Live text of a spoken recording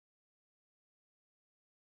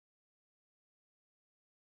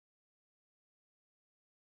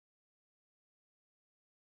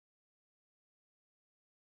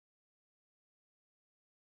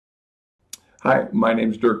Hi, my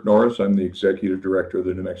name is Dirk Norris. I'm the Executive Director of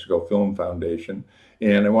the New Mexico Film Foundation,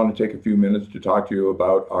 and I want to take a few minutes to talk to you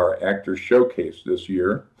about our Actors Showcase this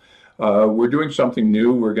year. We're doing something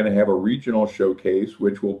new. We're going to have a regional showcase,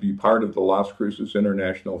 which will be part of the Las Cruces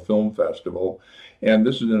International Film Festival, and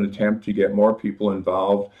this is an attempt to get more people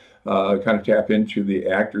involved, kind of tap into the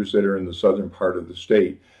actors that are in the southern part of the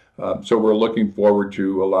state. So we're looking forward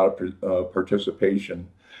to a lot of participation.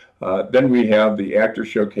 Then we have the Actor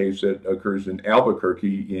Showcase that occurs in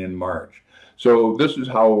Albuquerque in March. So this is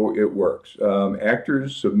how it works.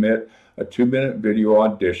 Actors submit a 2-minute video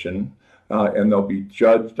audition, and they'll be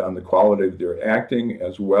judged on the quality of their acting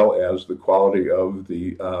as well as the quality of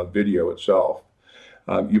the video itself.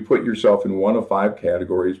 You put yourself in one of 5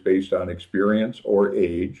 categories based on experience or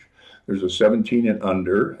age. There's a 17 and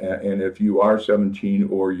under, and if you are 17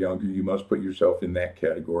 or younger, you must put yourself in that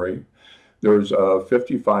category. There's a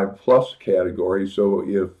 55 plus category, so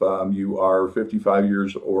if you are 55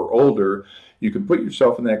 years or older, you can put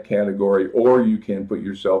yourself in that category, or you can put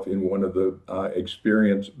yourself in one of the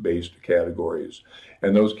experience-based categories.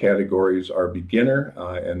 And those categories are beginner,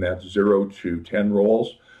 and that's 0 to 10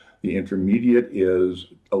 roles. The intermediate is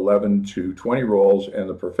 11 to 20 roles, and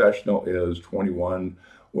the professional is 21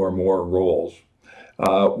 or more roles.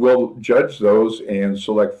 We'll judge those and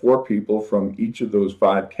select 4 people from each of those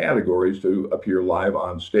 5 categories to appear live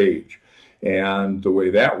on stage. And the way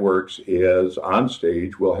that works is on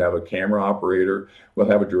stage, we'll have a camera operator, we'll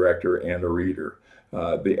have a director, and a reader.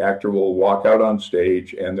 The actor will walk out on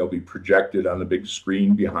stage and they'll be projected on the big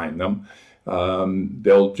screen behind them.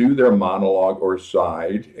 They'll do their monologue or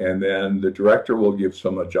side, and then the director will give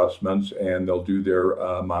some adjustments and they'll do their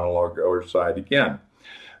monologue or side again.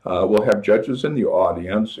 We'll have judges in the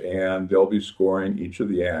audience, and they'll be scoring each of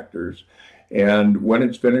the actors. And when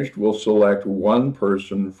it's finished, we'll select one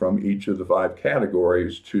person from each of the 5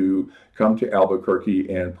 categories to come to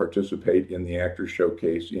Albuquerque and participate in the Actors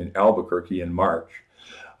Showcase in Albuquerque in March.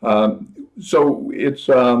 So it's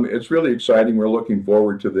really exciting. We're looking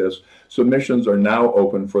forward to this. Submissions are now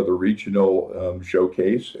open for the regional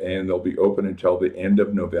showcase, and they'll be open until the end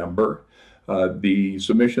of November. The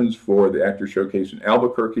submissions for the Actor Showcase in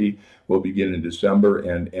Albuquerque will begin in December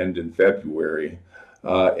and end in February.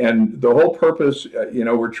 And the whole purpose,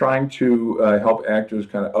 we're trying to help actors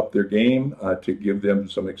kind of up their game, to give them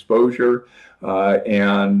some exposure.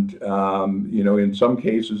 In some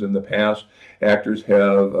cases in the past, actors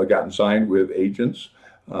have gotten signed with agents.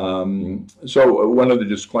 So one of the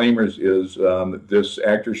disclaimers is this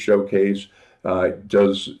Actors Showcase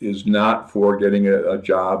is not for getting a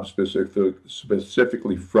job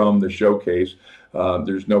specifically from the showcase.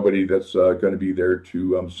 There's nobody that's going to be there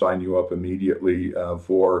to sign you up immediately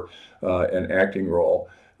for an acting role.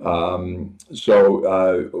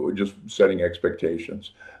 Just setting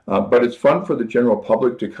expectations. But it's fun for the general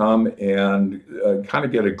public to come and kind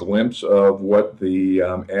of get a glimpse of what the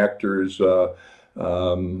actor's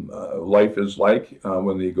life is like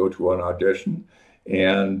when they go to an audition,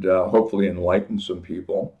 and hopefully enlighten some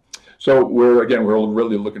people. So we're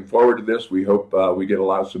really looking forward to this. We hope we get a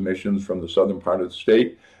lot of submissions from the southern part of the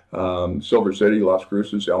state, Silver City, Las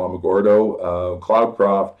Cruces, Alamogordo,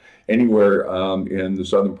 Cloudcroft, anywhere in the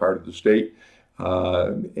southern part of the state.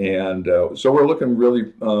 So we're looking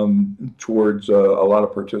really towards a lot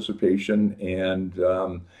of participation and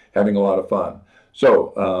having a lot of fun.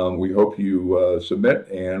 So we hope you submit,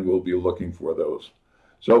 and we'll be looking for those.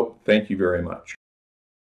 So thank you very much.